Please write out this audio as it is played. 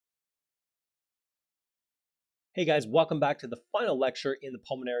Hey guys, welcome back to the final lecture in the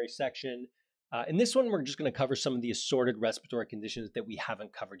pulmonary section. In this one, we're just going to cover some of the assorted respiratory conditions that we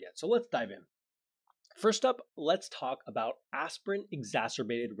haven't covered yet. So let's dive in. First up, let's talk about aspirin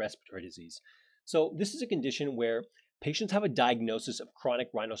exacerbated respiratory disease. So this is a condition where patients have a diagnosis of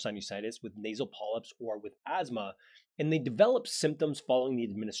chronic rhinosinusitis with nasal polyps or with asthma, and they develop symptoms following the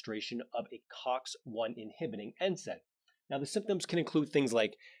administration of a COX-1 inhibiting NSAID. Now, the symptoms can include things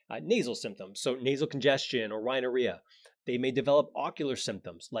like nasal symptoms, so nasal congestion or rhinorrhea. They may develop ocular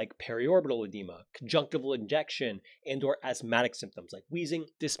symptoms like periorbital edema, conjunctival injection, and or asthmatic symptoms like wheezing,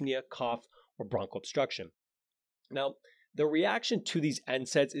 dyspnea, cough, or bronchial obstruction. Now, the reaction to these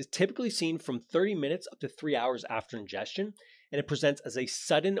NSAIDs is typically seen from 30 minutes up to 3 hours after ingestion, and it presents as a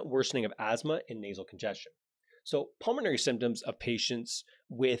sudden worsening of asthma and nasal congestion. So, pulmonary symptoms of patients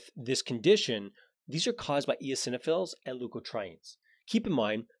with this condition, these are caused by eosinophils and leukotrienes. Keep in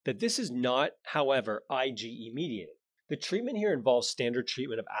mind that this is not, however, IgE mediated. The treatment here involves standard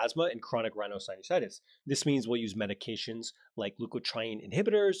treatment of asthma and chronic rhinosinusitis. This means we'll use medications like leukotriene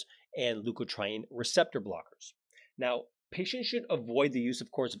inhibitors and leukotriene receptor blockers. Now, patients should avoid the use,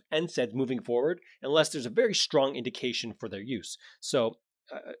 of course, of NSAIDs moving forward unless there's a very strong indication for their use. So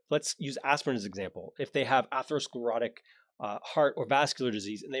let's use aspirin as an example. If they have atherosclerotic heart or vascular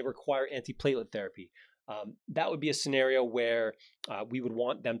disease and they require antiplatelet therapy, that would be a scenario where we would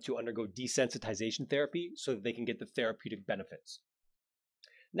want them to undergo desensitization therapy so that they can get the therapeutic benefits.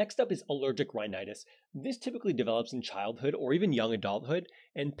 Next up is allergic rhinitis. This typically develops in childhood or even young adulthood,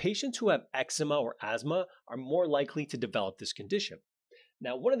 and patients who have eczema or asthma are more likely to develop this condition.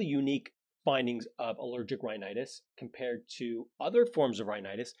 Now, one of the unique findings of allergic rhinitis compared to other forms of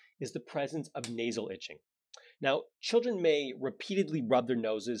rhinitis is the presence of nasal itching. Now, children may repeatedly rub their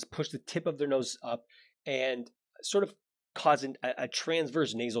noses, push the tip of their nose up, and sort of cause a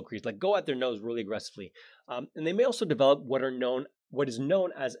transverse nasal crease, like go at their nose really aggressively. And they may also develop what is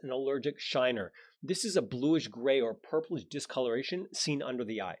known as an allergic shiner. This is a bluish gray or purplish discoloration seen under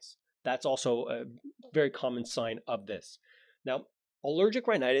the eyes. That's also a very common sign of this. Now, allergic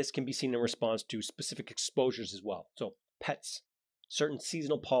rhinitis can be seen in response to specific exposures as well. So pets, certain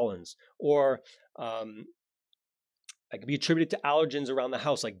seasonal pollens, or it can be attributed to allergens around the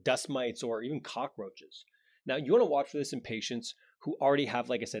house like dust mites or even cockroaches. Now, you want to watch for this in patients who already have,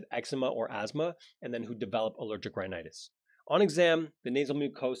 like I said, eczema or asthma, and then who develop allergic rhinitis. On exam, the nasal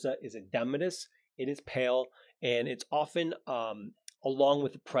mucosa is edematous, it is pale, and it's often along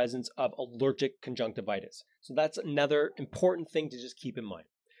with the presence of allergic conjunctivitis. So that's another important thing to just keep in mind.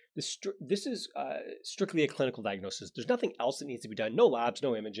 This is strictly a clinical diagnosis. There's nothing else that needs to be done, no labs,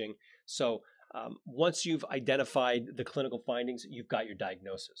 no imaging. So once you've identified the clinical findings, you've got your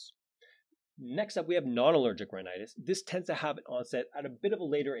diagnosis. Next up, we have non-allergic rhinitis. This tends to have an onset at a bit of a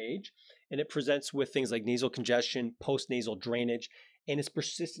later age, and it presents with things like nasal congestion, postnasal drainage, and is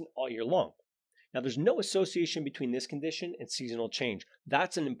persistent all year long. Now, there's no association between this condition and seasonal change.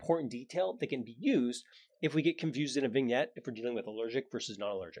 That's an important detail that can be used if we get confused in a vignette if we're dealing with allergic versus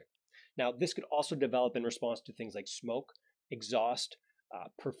non-allergic. Now, this could also develop in response to things like smoke, exhaust,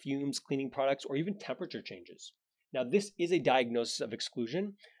 perfumes, cleaning products, or even temperature changes. Now, this is a diagnosis of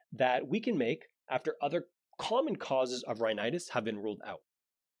exclusion that we can make after other common causes of rhinitis have been ruled out.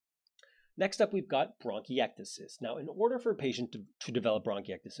 Next up, we've got bronchiectasis. Now, in order for a patient to develop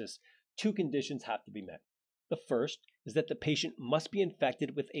bronchiectasis, two conditions have to be met. The first is that the patient must be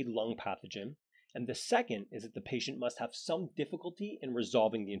infected with a lung pathogen, and the second is that the patient must have some difficulty in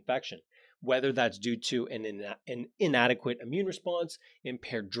resolving the infection, whether that's due to an inadequate immune response,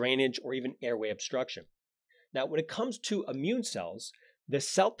 impaired drainage, or even airway obstruction. Now, when it comes to immune cells, the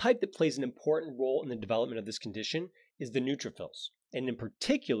cell type that plays an important role in the development of this condition is the neutrophils, and in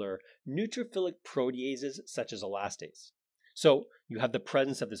particular, neutrophilic proteases such as elastase. So you have the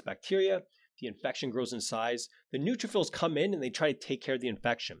presence of this bacteria, the infection grows in size, the neutrophils come in and they try to take care of the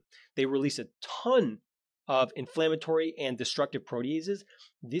infection. They release a ton of inflammatory and destructive proteases.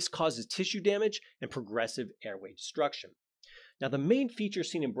 This causes tissue damage and progressive airway destruction. Now, the main feature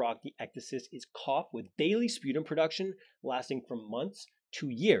seen in bronchiectasis is cough with daily sputum production lasting from months to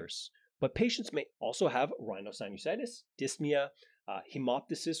years. But patients may also have rhinosinusitis, dyspnea,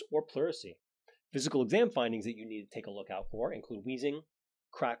 hemoptysis, or pleurisy. Physical exam findings that you need to take a look out for include wheezing,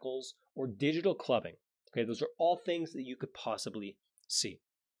 crackles, or digital clubbing. Okay, those are all things that you could possibly see.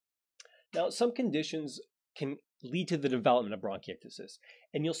 Now, some conditions can lead to the development of bronchiectasis,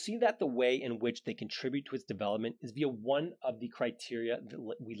 and you'll see that the way in which they contribute to its development is via one of the criteria that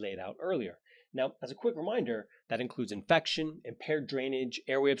we laid out earlier. Now, as a quick reminder, that includes infection, impaired drainage,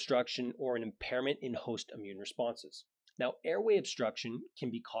 airway obstruction, or an impairment in host immune responses. Now, airway obstruction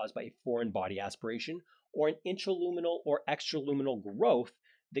can be caused by a foreign body aspiration or an intraluminal or extraluminal growth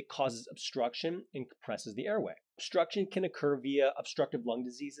that causes obstruction and compresses the airway. Obstruction can occur via obstructive lung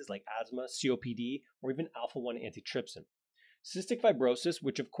diseases like asthma, COPD, or even alpha-1 antitrypsin. Cystic fibrosis,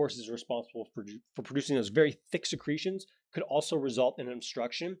 which of course is responsible for producing those very thick secretions, could also result in an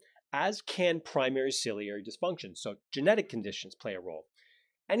obstruction, as can primary ciliary dysfunction. So genetic conditions play a role.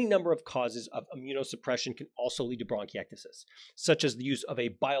 Any number of causes of immunosuppression can also lead to bronchiectasis, such as the use of a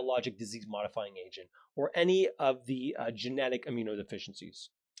biologic disease-modifying agent or any of the genetic immunodeficiencies.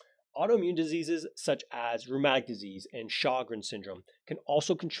 Autoimmune diseases such as rheumatic disease and Sjogren's syndrome can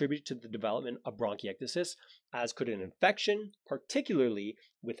also contribute to the development of bronchiectasis, as could an infection, particularly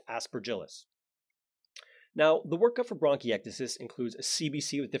with Aspergillus. Now, the workup for bronchiectasis includes a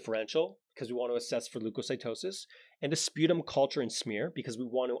CBC with differential, because we want to assess for leukocytosis, and a sputum culture and smear, because we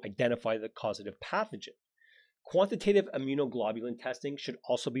want to identify the causative pathogen. Quantitative immunoglobulin testing should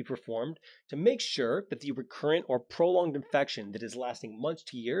also be performed to make sure that the recurrent or prolonged infection that is lasting months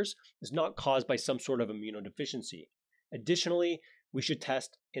to years is not caused by some sort of immunodeficiency. Additionally, we should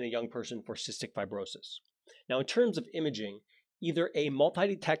test in a young person for cystic fibrosis. Now, in terms of imaging, either a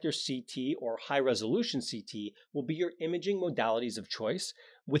multi-detector CT or high-resolution CT will be your imaging modalities of choice,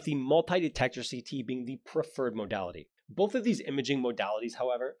 with the multi-detector CT being the preferred modality. Both of these imaging modalities,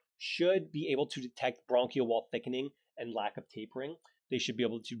 however, should be able to detect bronchial wall thickening and lack of tapering. They should be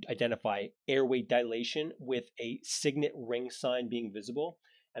able to identify airway dilation with a signet ring sign being visible.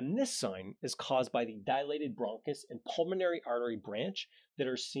 And this sign is caused by the dilated bronchus and pulmonary artery branch that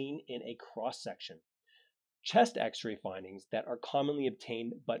are seen in a cross-section. Chest x-ray findings that are commonly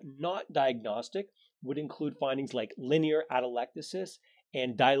obtained but not diagnostic would include findings like linear atelectasis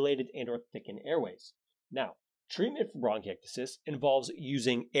and dilated and/or thickened airways. Now, treatment for bronchiectasis involves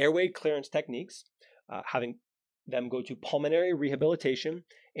using airway clearance techniques, having them go to pulmonary rehabilitation,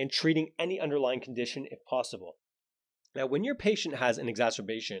 and treating any underlying condition if possible. Now, when your patient has an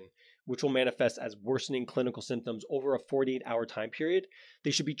exacerbation, which will manifest as worsening clinical symptoms over a 48-hour time period,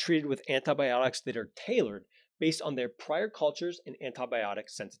 they should be treated with antibiotics that are tailored based on their prior cultures and antibiotic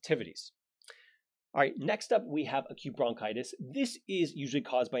sensitivities. All right, next up we have acute bronchitis. This is usually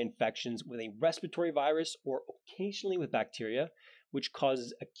caused by infections with a respiratory virus or occasionally with bacteria, which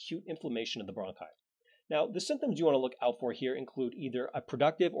causes acute inflammation of the bronchi. Now, the symptoms you want to look out for here include either a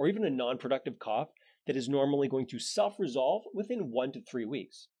productive or even a non-productive cough that is normally going to self-resolve within 1 to 3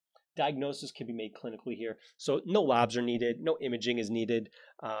 weeks. Diagnosis can be made clinically here, so no labs are needed, no imaging is needed,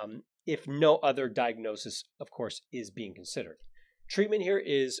 if no other diagnosis, of course, is being considered. Treatment here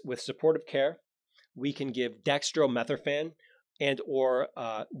is with supportive care. We can give dextromethorphan and or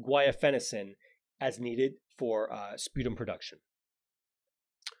guaifenesin as needed for sputum production.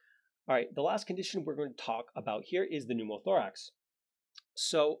 All right, the last condition we're going to talk about here is the pneumothorax.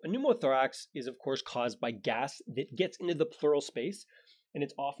 So a pneumothorax is of course caused by gas that gets into the pleural space, and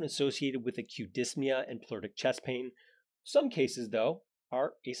it's often associated with acute dyspnea and pleuritic chest pain. Some cases, though,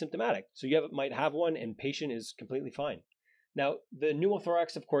 are asymptomatic. So you might have one and patient is completely fine. Now, the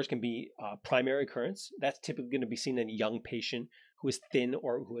pneumothorax, of course, can be primary occurrence. That's typically going to be seen in a young patient who is thin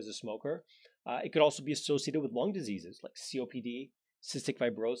or who is a smoker. It could also be associated with lung diseases like COPD, cystic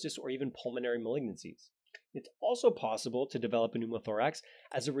fibrosis, or even pulmonary malignancies. It's also possible to develop a pneumothorax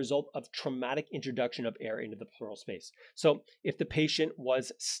as a result of traumatic introduction of air into the pleural space. So if the patient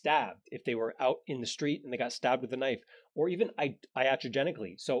was stabbed, if they were out in the street and they got stabbed with a knife, or even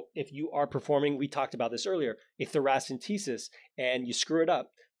iatrogenically. So if you are performing, we talked about this earlier, a thoracentesis and you screw it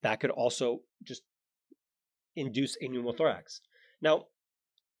up, that could also just induce a pneumothorax. Now,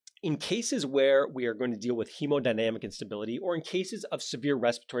 in cases where we are going to deal with hemodynamic instability or in cases of severe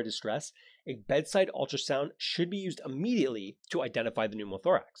respiratory distress, a bedside ultrasound should be used immediately to identify the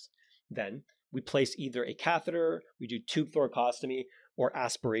pneumothorax. Then we place either a catheter, we do tube thoracostomy, or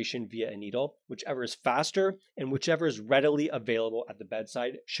aspiration via a needle. Whichever is faster and whichever is readily available at the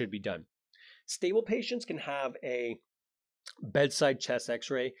bedside should be done. Stable patients can have a bedside chest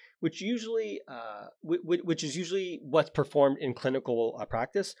x-ray, which is usually what's performed in clinical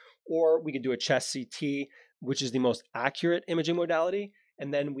practice, or we could do a chest CT, which is the most accurate imaging modality,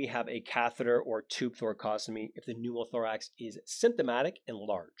 and then we have a catheter or tube thoracostomy if the pneumothorax is symptomatic and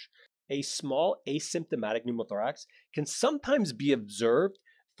large. A small asymptomatic pneumothorax can sometimes be observed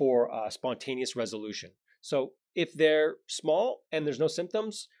for spontaneous resolution. So if they're small and there's no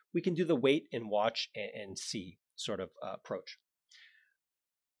symptoms, we can do the wait and watch and see sort of approach.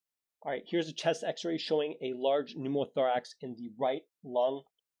 All right, here's a chest x-ray showing a large pneumothorax in the right lung.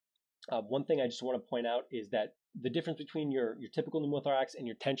 One thing I just want to point out is that the difference between your typical pneumothorax and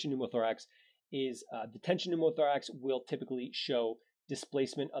your tension pneumothorax is the tension pneumothorax will typically show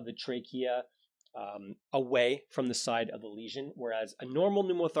displacement of the trachea away from the side of the lesion, whereas a normal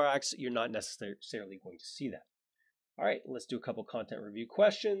pneumothorax, you're not necessarily going to see that. All right, let's do a couple content review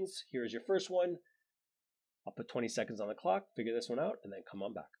questions. Here's your first one. I'll put 20 seconds on the clock, figure this one out, and then come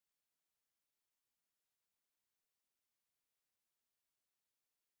on back.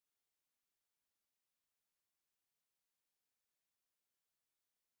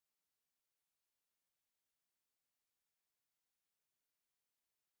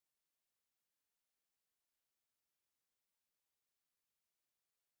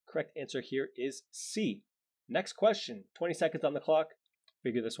 Correct answer here is C. Next question, 20 seconds on the clock,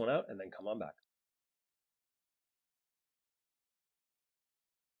 figure this one out, and then come on back.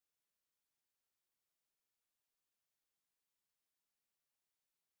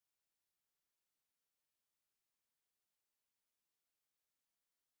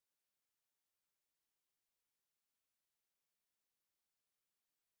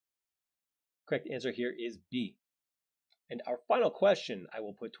 Correct answer here is B. And our final question, I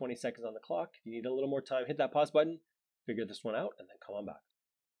will put 20 seconds on the clock. If you need a little more time, hit that pause button, figure this one out, and then come on back.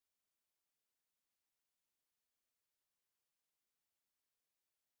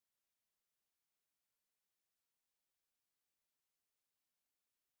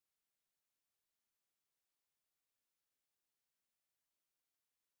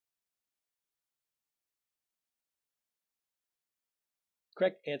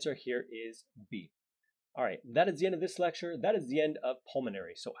 Correct answer here is B. All right, that is the end of this lecture. That is the end of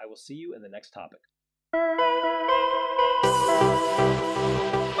pulmonary. So I will see you in the next topic.